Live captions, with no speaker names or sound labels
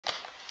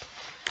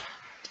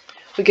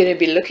We're going to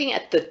be looking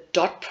at the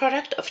dot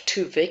product of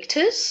two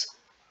vectors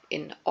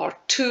in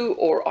R2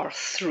 or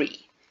R3.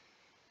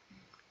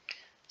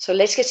 So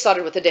let's get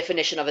started with the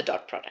definition of a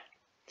dot product.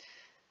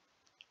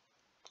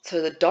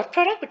 So the dot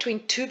product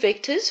between two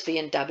vectors, v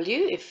and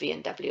w, if v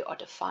and w are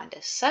defined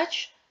as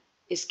such,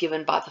 is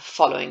given by the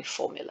following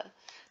formula.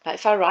 Now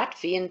if I write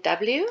v and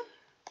w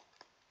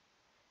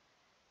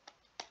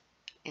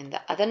in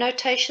the other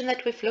notation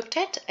that we've looked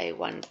at,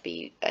 a1,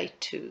 b,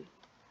 a2,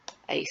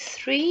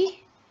 a3,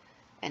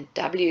 and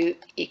w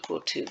equal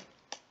to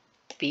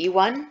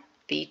b1,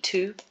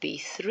 b2,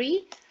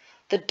 b3,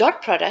 the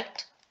dot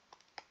product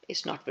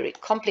is not very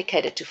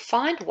complicated to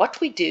find. What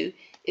we do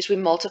is we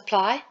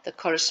multiply the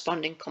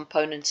corresponding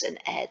components and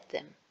add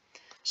them.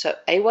 So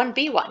a1,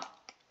 b1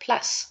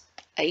 plus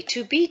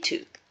a2,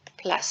 b2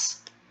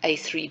 plus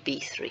a3,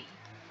 b3.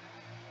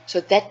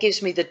 So that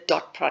gives me the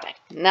dot product.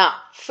 Now,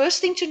 first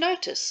thing to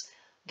notice,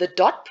 the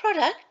dot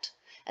product,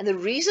 and the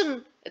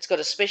reason it's got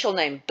a special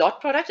name,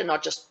 dot product, and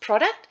not just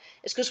product,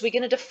 is because we're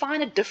going to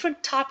define a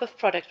different type of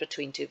product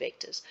between two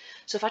vectors.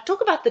 So if I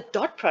talk about the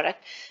dot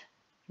product,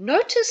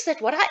 notice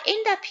that what I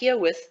end up here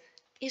with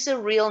is a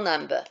real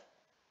number,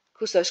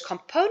 because those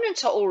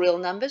components are all real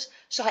numbers,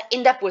 so I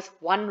end up with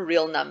one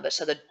real number.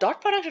 So the dot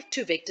product of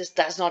two vectors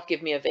does not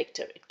give me a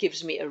vector, it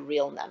gives me a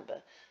real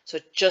number. So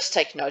just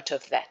take note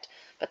of that.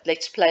 But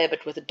let's play a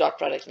bit with the dot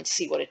product and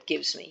see what it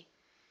gives me.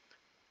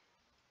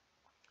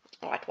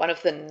 All right, one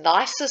of the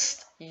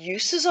nicest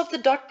uses of the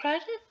dot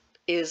product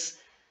is,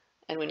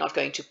 and we're not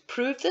going to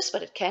prove this,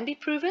 but it can be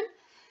proven,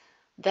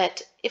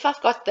 that if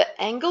I've got the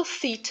angle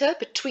theta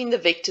between the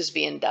vectors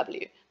v and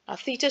w, now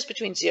theta is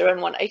between 0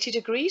 and 180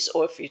 degrees,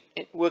 or if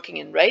you're working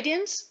in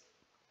radians,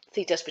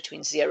 theta is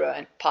between 0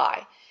 and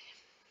pi.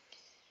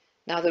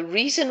 Now the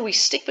reason we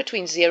stick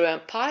between 0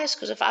 and pi is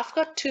because if I've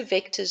got two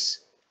vectors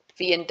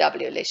v and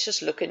w, let's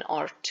just look in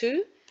R2,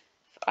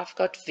 if I've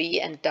got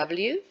v and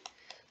w,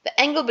 the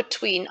angle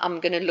between, I'm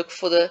going to look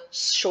for the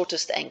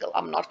shortest angle.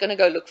 I'm not going to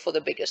go look for the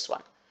biggest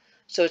one.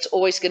 So it's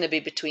always going to be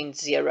between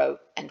 0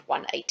 and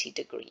 180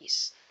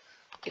 degrees.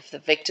 If the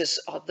vectors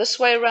are this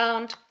way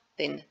around,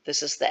 then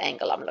this is the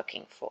angle I'm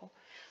looking for.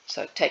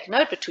 So take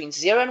note, between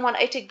 0 and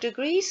 180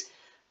 degrees,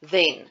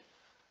 then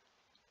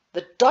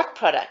the dot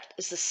product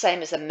is the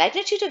same as the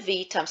magnitude of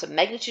v times the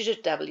magnitude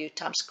of w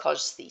times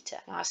cos theta.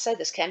 Now I say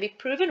this can be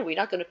proven. We're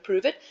not going to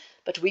prove it,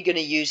 but we're going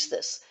to use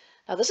this.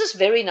 Now this is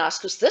very nice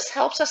because this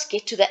helps us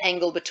get to the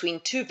angle between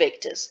two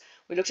vectors.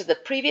 We looked at the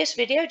previous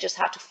video just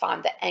how to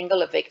find the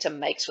angle a vector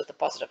makes with the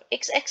positive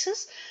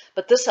x-axis,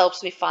 but this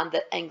helps me find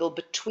the angle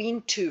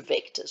between two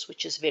vectors,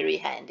 which is very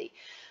handy.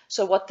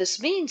 So what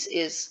this means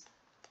is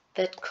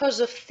that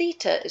cos of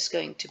theta is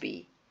going to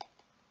be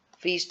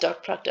v's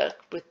dot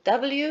product with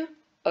w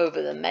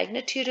over the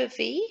magnitude of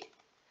v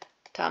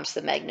times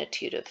the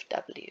magnitude of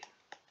w.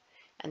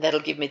 And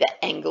that'll give me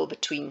the angle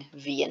between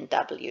v and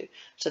w.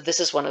 So this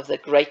is one of the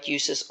great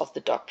uses of the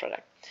dot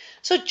product.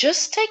 So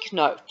just take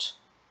note.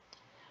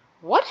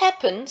 What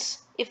happens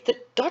if the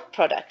dot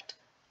product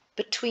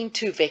between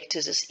two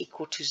vectors is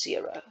equal to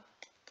 0?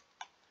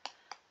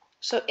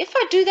 So if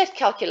I do that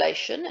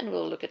calculation, and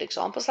we'll look at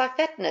examples like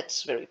that, and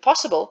it's very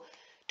possible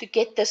to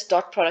get this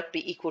dot product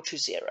be equal to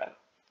 0.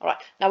 All right,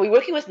 now we're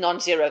working with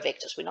non-zero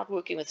vectors. We're not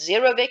working with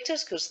zero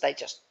vectors because they're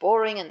just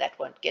boring and that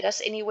won't get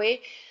us anywhere.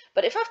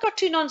 But if I've got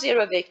two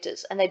non-zero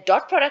vectors and their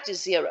dot product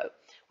is 0,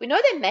 we know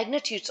their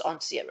magnitudes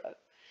aren't 0.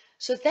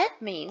 So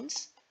that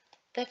means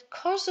that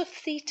cos of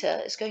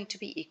theta is going to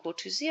be equal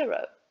to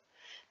 0.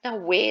 Now,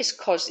 where's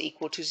cos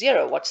equal to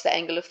 0? What's the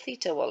angle of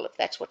theta? Well, if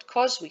that's what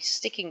cos, we're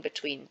sticking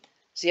between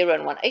 0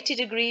 and 180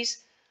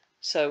 degrees.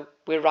 So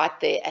we're right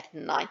there at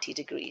 90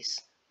 degrees,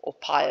 or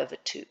pi over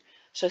 2.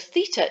 So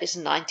theta is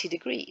 90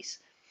 degrees.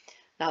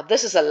 Now,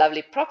 this is a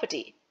lovely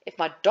property. If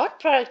my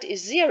dot product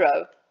is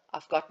 0,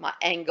 I've got my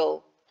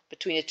angle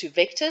between the two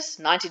vectors,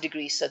 90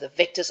 degrees, so the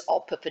vectors are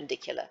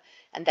perpendicular.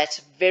 And that's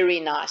very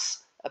nice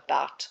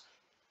about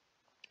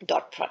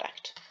dot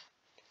product.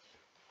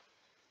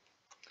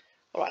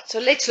 All right, so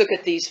let's look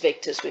at these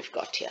vectors we've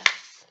got here.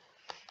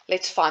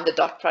 Let's find the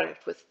dot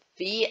product with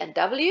v and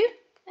w,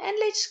 and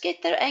let's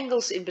get their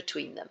angles in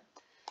between them.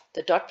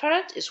 The dot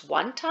product is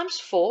 1 times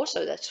 4,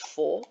 so that's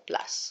 4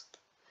 plus.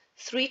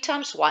 3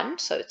 times 1,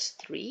 so it's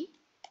 3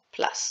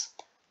 plus.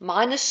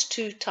 Minus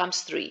 2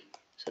 times 3,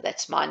 so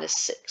that's minus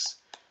 6.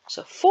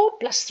 So 4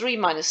 plus 3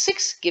 minus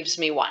 6 gives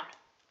me 1.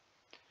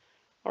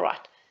 All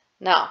right.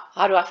 Now,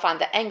 how do I find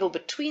the angle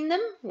between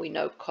them? We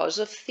know cos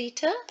of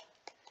theta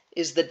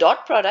is the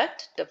dot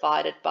product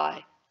divided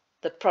by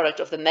the product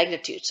of the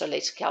magnitude. So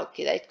let's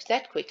calculate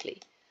that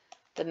quickly.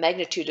 The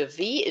magnitude of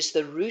v is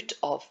the root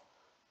of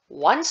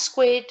 1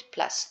 squared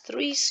plus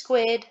 3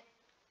 squared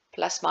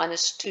plus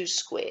minus 2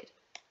 squared.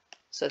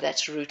 So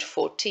that's root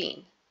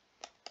 14.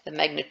 The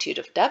magnitude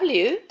of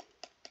w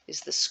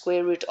is the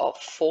square root of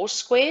 4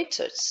 squared,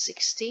 so it's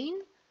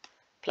 16,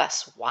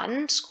 plus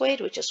 1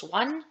 squared, which is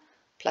 1,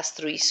 plus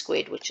 3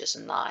 squared, which is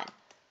 9.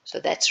 So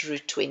that's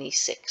root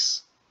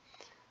 26.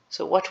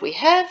 So what we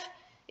have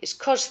is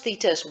cos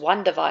theta is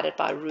 1 divided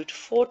by root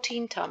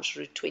 14 times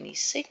root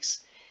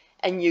 26,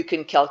 and you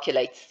can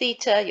calculate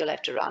theta. You'll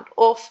have to round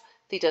off.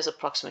 Theta is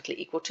approximately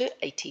equal to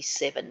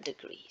 87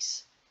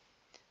 degrees.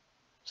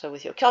 So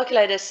with your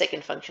calculator,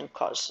 second function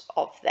cos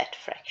of that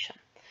fraction.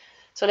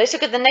 So let's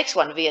look at the next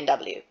one, v and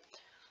w.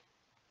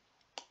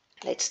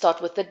 Let's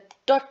start with the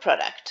dot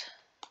product.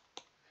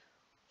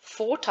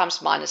 4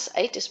 times minus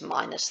 8 is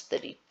minus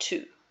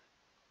 32.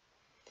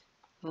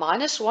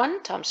 Minus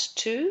 1 times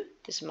 2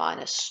 is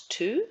minus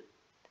 2.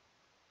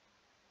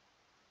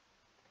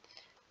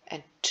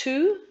 And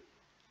 2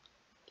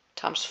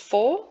 times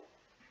 4,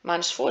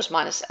 minus 4 is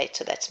minus 8,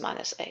 so that's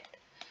minus 8.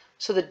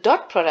 So the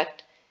dot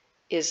product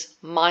is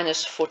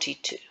minus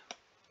 42.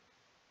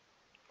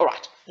 All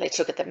right, let's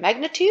look at the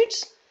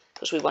magnitudes,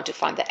 because we want to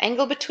find the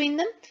angle between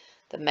them.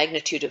 The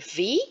magnitude of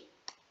v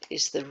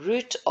is the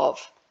root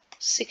of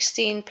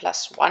 16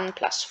 plus 1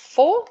 plus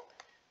 4,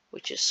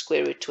 which is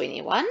square root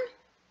 21.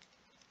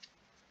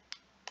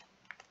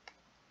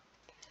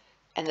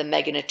 And the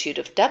magnitude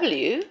of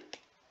w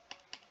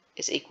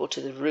is equal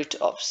to the root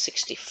of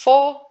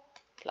 64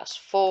 plus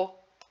 4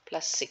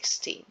 plus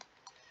 16.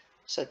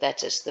 So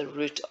that is the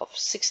root of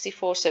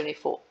 64,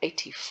 74,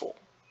 84.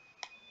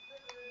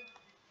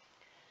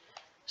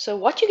 So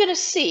what you're going to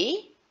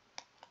see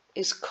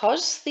is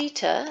cos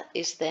theta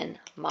is then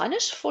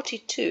minus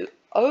 42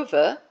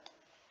 over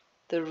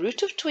the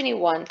root of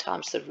 21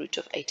 times the root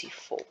of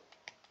 84.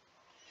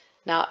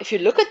 Now, if you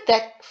look at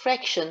that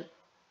fraction,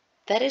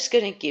 that is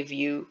going to give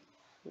you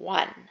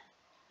 1,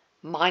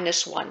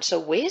 minus 1. So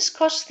where's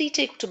cos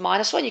theta equal to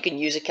minus 1? You can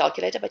use a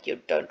calculator, but you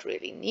don't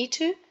really need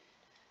to.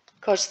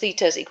 Cos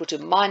theta is equal to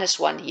minus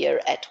 1 here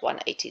at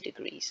 180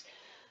 degrees.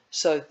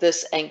 So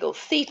this angle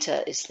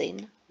theta is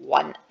then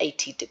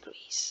 180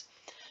 degrees.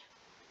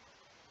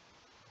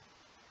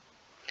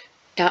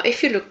 Now,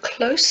 if you look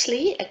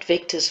closely at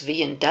vectors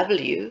v and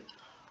w,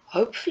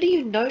 hopefully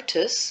you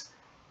notice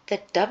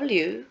that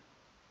w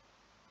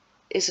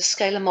is a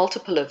scalar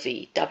multiple of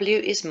v. W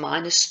is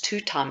minus 2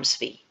 times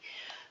v.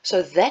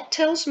 So that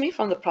tells me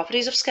from the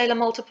properties of scalar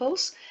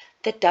multiples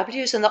that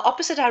w is in the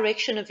opposite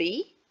direction of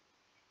v,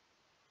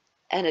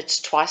 and it's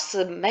twice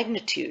the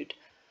magnitude.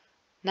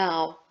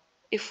 Now,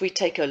 if we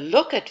take a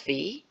look at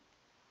v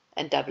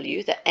and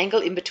w, the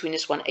angle in between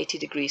is 180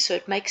 degrees, so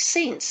it makes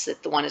sense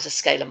that the one is a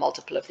scalar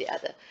multiple of the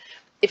other.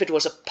 If it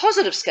was a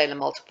positive scalar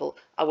multiple,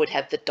 I would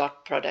have the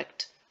dot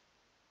product,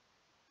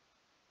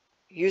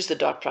 use the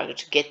dot product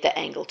to get the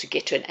angle, to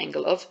get to an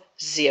angle of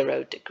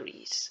 0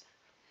 degrees.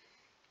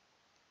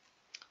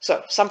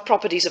 So, some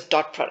properties of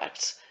dot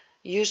products.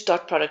 U's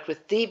dot product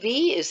with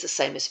dv is the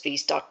same as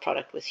v's dot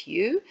product with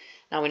u.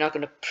 Now, we're not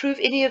going to prove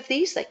any of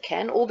these. They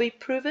can all be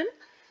proven.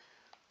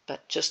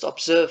 But just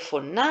observe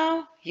for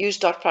now, u's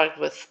dot product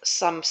with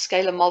some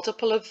scalar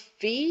multiple of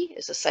v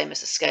is the same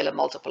as a scalar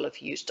multiple of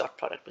u's dot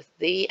product with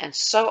v, and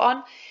so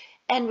on.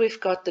 And we've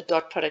got the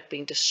dot product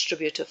being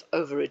distributive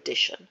over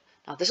addition.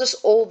 Now, this is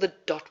all the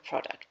dot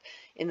product.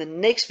 In the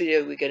next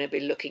video, we're going to be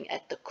looking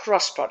at the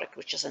cross product,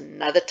 which is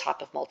another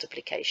type of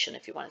multiplication,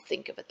 if you want to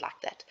think of it like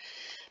that.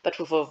 But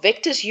for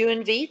vectors u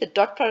and v, the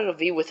dot product of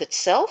v with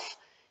itself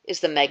is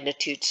the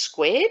magnitude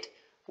squared,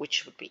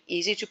 which would be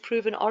easy to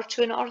prove in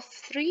R2 and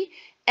R3.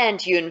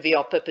 And u and v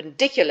are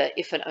perpendicular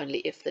if and only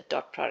if the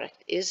dot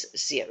product is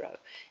 0.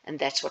 And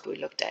that's what we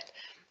looked at.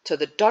 So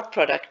the dot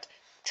product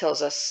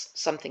tells us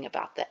something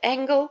about the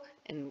angle,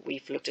 and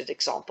we've looked at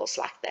examples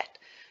like that.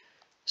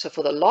 So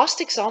for the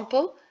last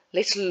example,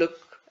 let's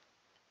look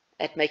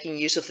at making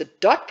use of the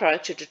dot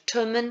product to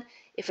determine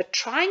if a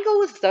triangle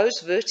with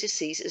those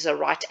vertices is a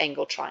right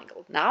angle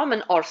triangle. Now I'm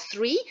in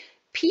R3.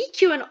 P,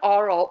 Q, and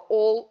R are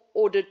all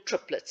ordered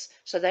triplets.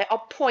 So they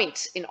are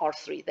points in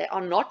R3. They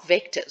are not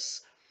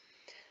vectors.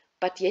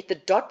 But yet the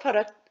dot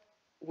product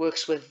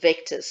works with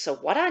vectors. So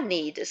what I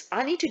need is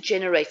I need to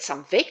generate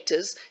some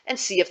vectors and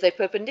see if they're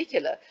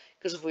perpendicular.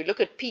 Because if we look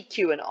at P,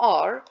 Q, and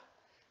R,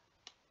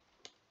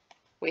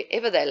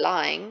 wherever they're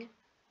lying,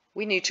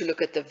 we need to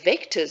look at the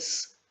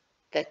vectors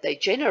that they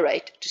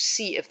generate to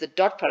see if the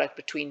dot product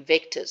between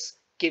vectors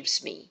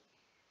gives me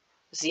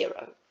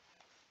 0.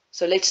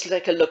 So let's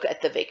take a look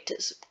at the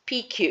vectors.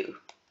 PQ.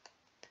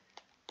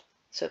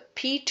 So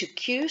P to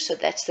Q, so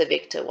that's the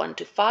vector 1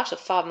 to 5. So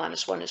 5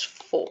 minus 1 is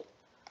 4.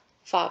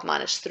 5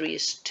 minus 3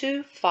 is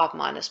 2. 5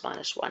 minus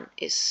minus 1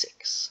 is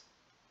 6.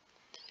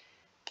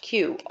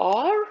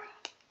 QR.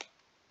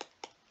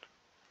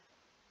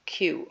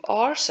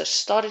 QR, so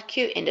start at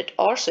Q, end at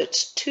R, so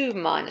it's 2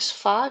 minus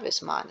 5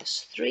 is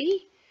minus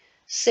 3.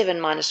 7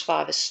 minus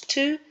 5 is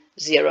 2.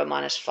 0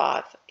 minus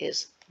 5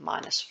 is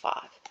minus 5.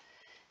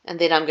 And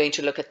then I'm going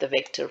to look at the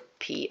vector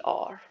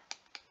PR.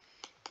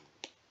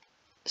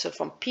 So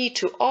from P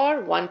to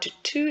R, 1 to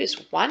 2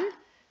 is 1.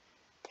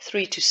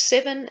 3 to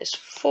 7 is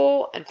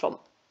 4. And from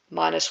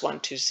minus 1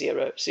 to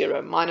 0,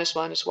 0 minus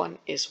minus 1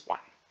 is 1.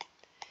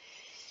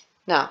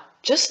 Now,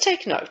 just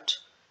take note.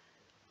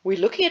 We're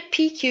looking at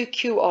PQ,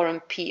 QR,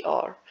 and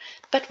PR.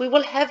 But we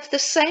will have the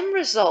same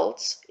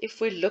results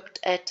if we looked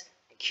at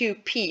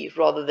QP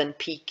rather than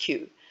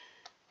PQ.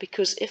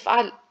 Because if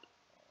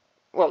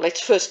well,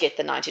 let's first get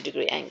the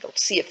 90-degree angle.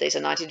 See if there's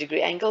a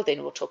 90-degree angle,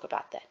 then we'll talk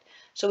about that.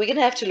 So we're going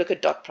to have to look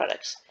at dot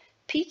products.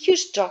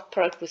 PQ's dot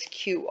product with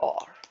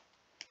QR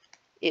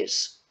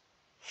is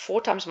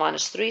 4 times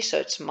minus 3, so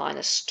it's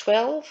minus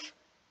 12,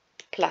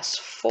 plus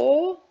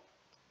 4,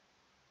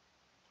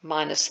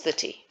 minus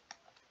 30.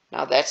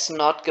 Now that's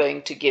not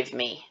going to give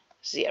me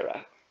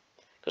 0.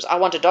 Because I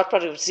want a dot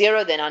product of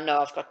 0, then I know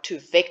I've got two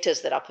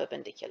vectors that are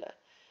perpendicular.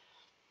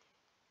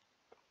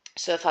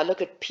 So if I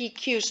look at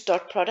PQ's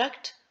dot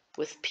product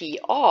with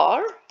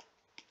PR,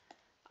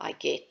 I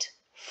get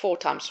 4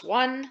 times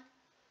 1,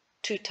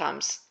 2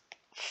 times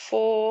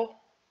 4,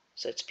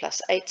 so it's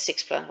plus 8,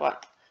 6 plus 1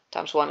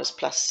 times 1 is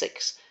plus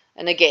 6.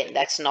 And again,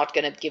 that's not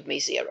going to give me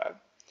 0.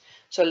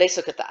 So let's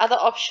look at the other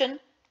option.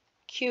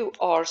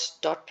 QR's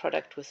dot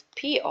product with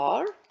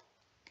PR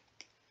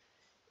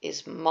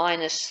is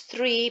minus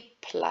 3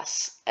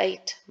 plus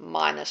 8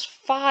 minus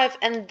 5,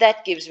 and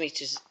that gets me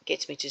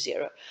to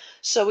 0.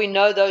 So we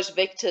know those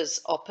vectors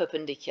are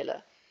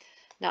perpendicular.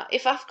 Now,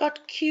 if I've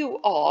got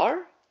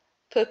QR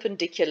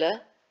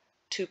perpendicular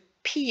to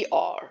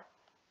PR,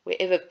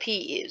 wherever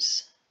P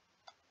is,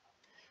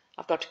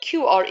 I've got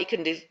QR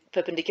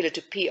perpendicular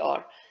to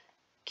PR.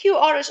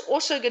 QR is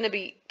also going to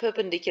be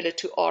perpendicular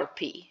to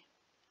RP.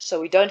 So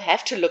we don't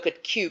have to look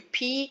at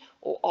QP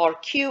or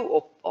RQ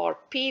or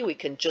RP. We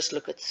can just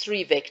look at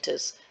three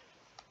vectors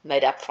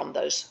made up from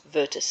those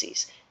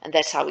vertices. And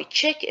that's how we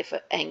check if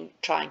a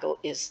triangle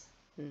is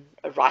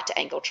a right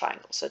angle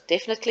triangle. So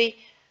definitely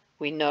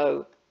we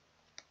know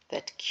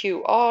that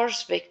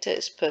QR's vector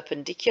is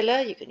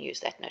perpendicular. You can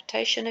use that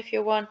notation if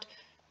you want,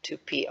 to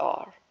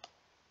PR.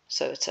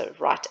 So it's a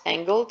right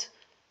angled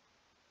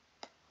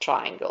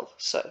triangle.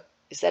 So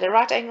is that a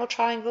right angle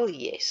triangle?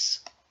 Yes.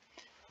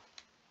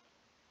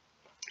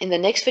 In the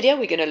next video,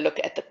 we're going to look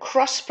at the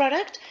cross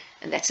product,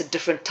 and that's a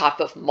different type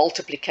of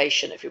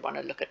multiplication if you want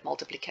to look at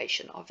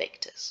multiplication of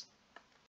vectors.